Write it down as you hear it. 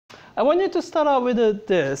I want you to start out with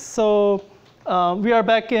this. So we are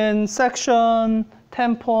back in section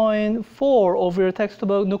 10.4 of your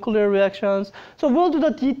textbook, nuclear reactions. So we'll do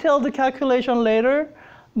the detailed calculation later.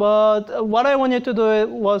 But what I want you to do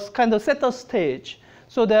was kind of set the stage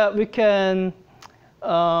so that we can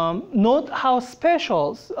note how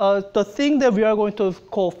special the thing that we are going to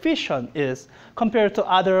call fission is compared to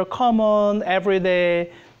other common,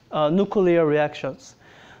 everyday nuclear reactions.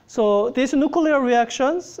 So these nuclear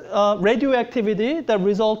reactions, radioactivity that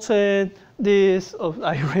results in these,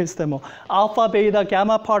 I erased them all, alpha, beta,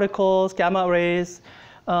 gamma particles, gamma rays,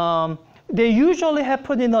 they usually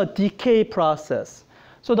happen in a decay process.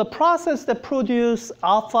 So the process that produces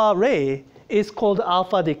alpha ray is called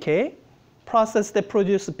alpha decay. Process that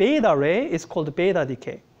produces beta ray is called beta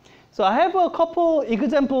decay. So I have a couple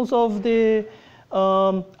examples of the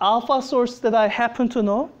alpha source that I happen to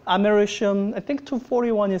know. Americium, I think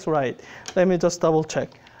 241 is right. Let me just double check.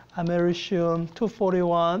 Americium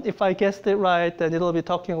 241. If I guessed it right, then it'll be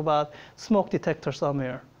talking about smoke detector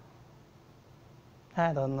somewhere.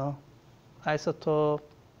 I don't know. Isotope,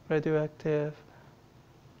 radioactive,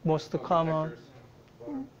 most common.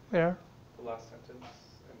 Where? The last sentence.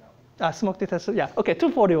 Smoke detector, yeah, okay,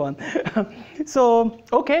 241. So,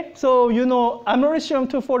 okay, so you know americium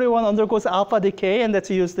 241 undergoes alpha decay, and that's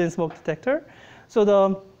used in smoke detector. So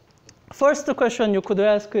the first question you could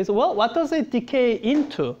ask is, well, what does it decay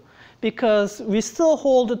into? Because we still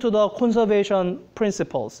hold to the conservation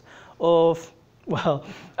principles of, well,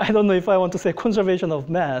 I don't know if I want to say conservation of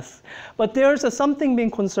mass, but there's something being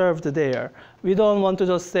conserved there. We don't want to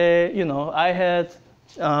just say, you know, I had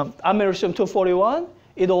americium 241,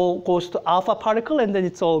 it all goes to alpha particle and then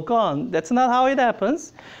it's all gone. That's not how it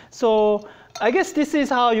happens. So I guess this is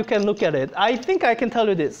how you can look at it. I think I can tell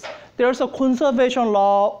you this. There's a conservation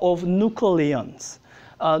law of nucleons.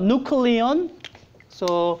 Nucleon,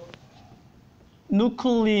 so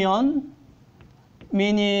nucleon,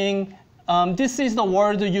 meaning this is the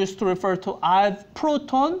word used to refer to either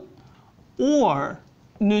proton or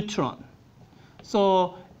neutron.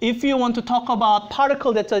 So if you want to talk about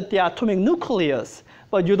particle that's at the atomic nucleus,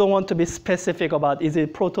 but you don't want to be specific about is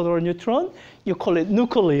it proton or neutron, you call it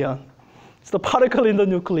nucleon. It's the particle in the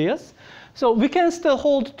nucleus. So we can still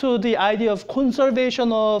hold to the idea of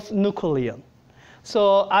conservation of nucleon.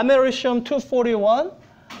 So americium 241,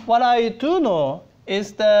 what I do know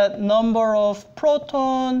is that number of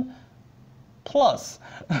proton plus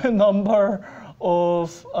number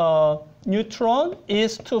of neutron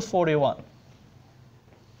is 241.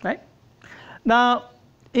 Right? Now,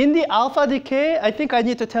 in the alpha decay, I think I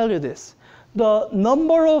need to tell you this. The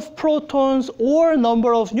number of protons or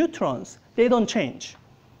number of neutrons, they don't change.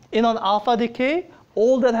 In an alpha decay,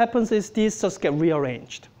 all that happens is these just get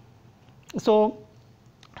rearranged. So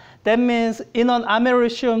that means in an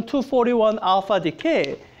americium 241 alpha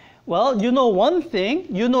decay, well, you know one thing.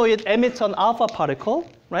 You know it emits an alpha particle,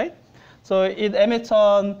 right? So it emits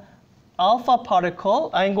an alpha particle.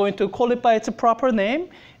 I'm going to call it by its proper name.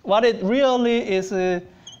 What it really is,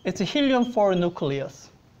 it's a helium-4 nucleus.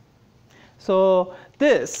 So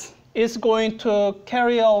this is going to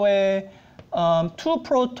carry away 2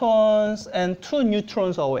 protons and 2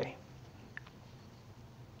 neutrons away.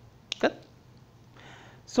 Good?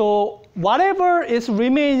 So whatever is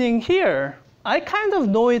remaining here, I kind of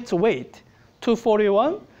know its weight.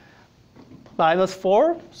 241 minus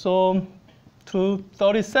 4, so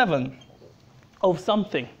 237 of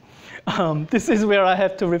something. This is where I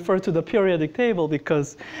have to refer to the periodic table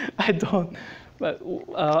because I don't,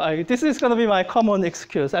 this is going to be my common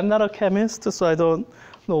excuse. I'm not a chemist, so I don't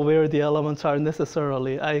know where the elements are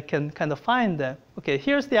necessarily. I can kind of find them. Okay,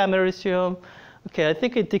 here's the americium. Okay, I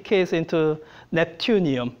think it decays into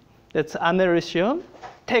neptunium. That's americium.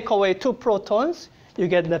 Take away 2 protons, you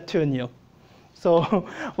get neptunium. So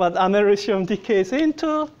what americium decays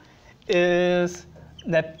into is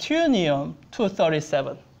neptunium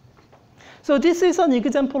 237. So this is an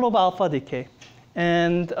example of alpha decay.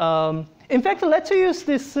 And in fact, let's use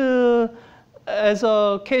this as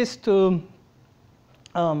a case to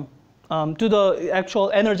do the actual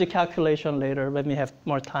energy calculation later when we have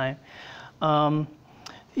more time. And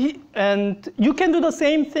you can do the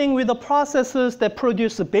same thing with the processes that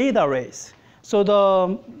produce beta rays. So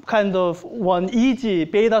the kind of one easy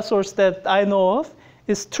beta source that I know of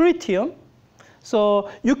is tritium. So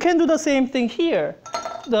you can do the same thing here.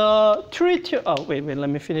 The tritium, oh, wait, let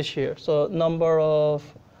me finish here. So number of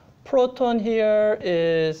proton here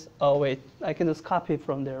is, oh, wait, I can just copy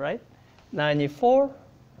from there, right? 94.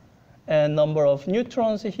 And number of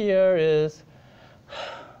neutrons here is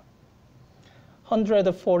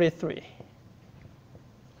 143.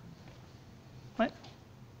 Right?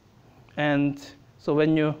 And so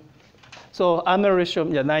so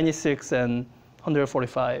americium, yeah, 96 and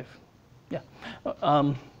 145. Yeah.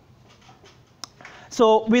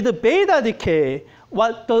 So with the beta decay,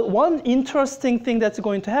 the one interesting thing that's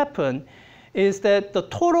going to happen is that the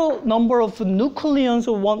total number of nucleons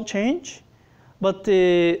won't change, but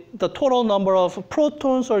the total number of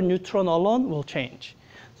protons or neutrons alone will change.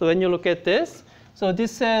 So when you look at this, so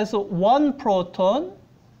this says 1 proton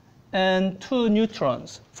and 2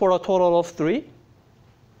 neutrons for a total of 3.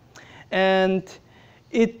 And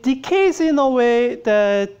it decays in a way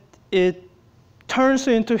that it turns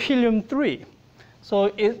into helium-3. So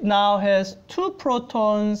it now has 2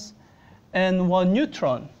 protons and 1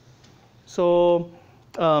 neutron. So,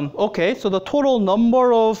 okay, so the total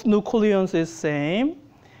number of nucleons is same.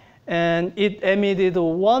 And it emitted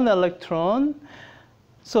 1 electron.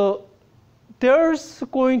 So there's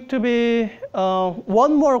going to be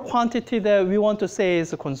one more quantity that we want to say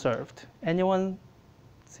is conserved. Anyone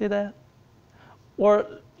see that? Or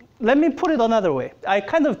let me put it another way. I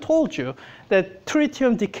kind of told you that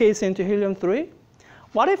tritium decays into helium-3.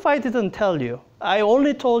 What if I didn't tell you? I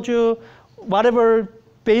only told you whatever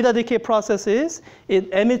beta decay process is,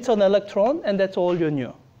 it emits an electron, and that's all you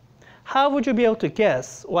knew. How would you be able to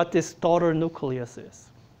guess what this daughter nucleus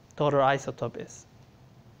is, daughter isotope is?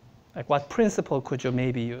 Like what principle could you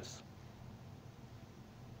maybe use?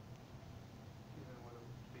 Even what a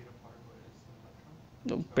beta particle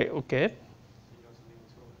is, an electron. Okay. You know something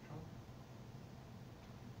with 2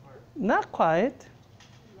 electrons? Not quite.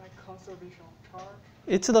 Like conservation of charge.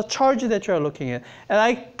 It's the charge that you're looking at. And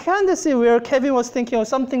I kind of see where Kevin was thinking of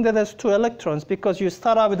something that has 2 electrons, because you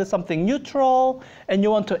start out with something neutral and you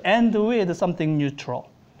want to end with something neutral.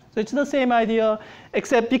 So it's the same idea,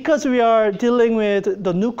 except because we are dealing with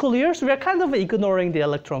the nuclears, we are kind of ignoring the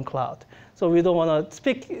electron cloud. So we don't want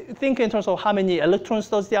to think in terms of how many electrons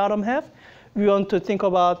does the atom have. We want to think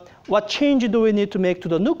about what change do we need to make to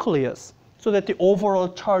the nucleus so that the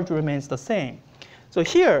overall charge remains the same. So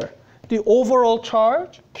here, the overall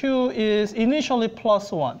charge, Q, is initially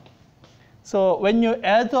 +1. So when you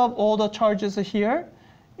add up all the charges here,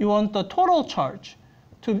 you want the total charge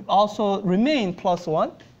to also remain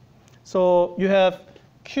 +1. So you have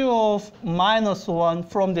Q of -1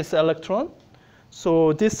 from this electron.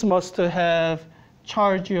 So this must have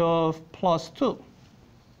charge of +2,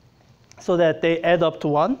 so that they add up to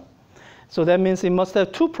 1. So that means it must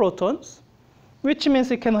have 2 protons, which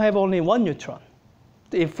means it can have only 1 neutron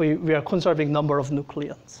if we are conserving number of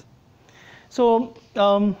nucleons. So,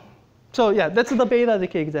 so yeah, that's the beta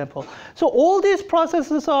decay example. So all these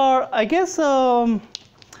processes are, I guess,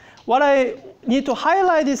 what I need to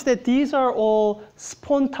highlight is that these are all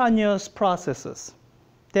spontaneous processes.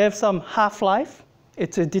 They have some half-life.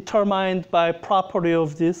 It's determined by property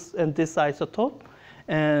of this and this isotope.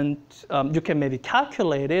 And you can maybe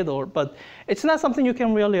calculate it, but it's not something you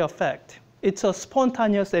can really affect. It's a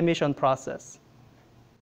spontaneous emission process.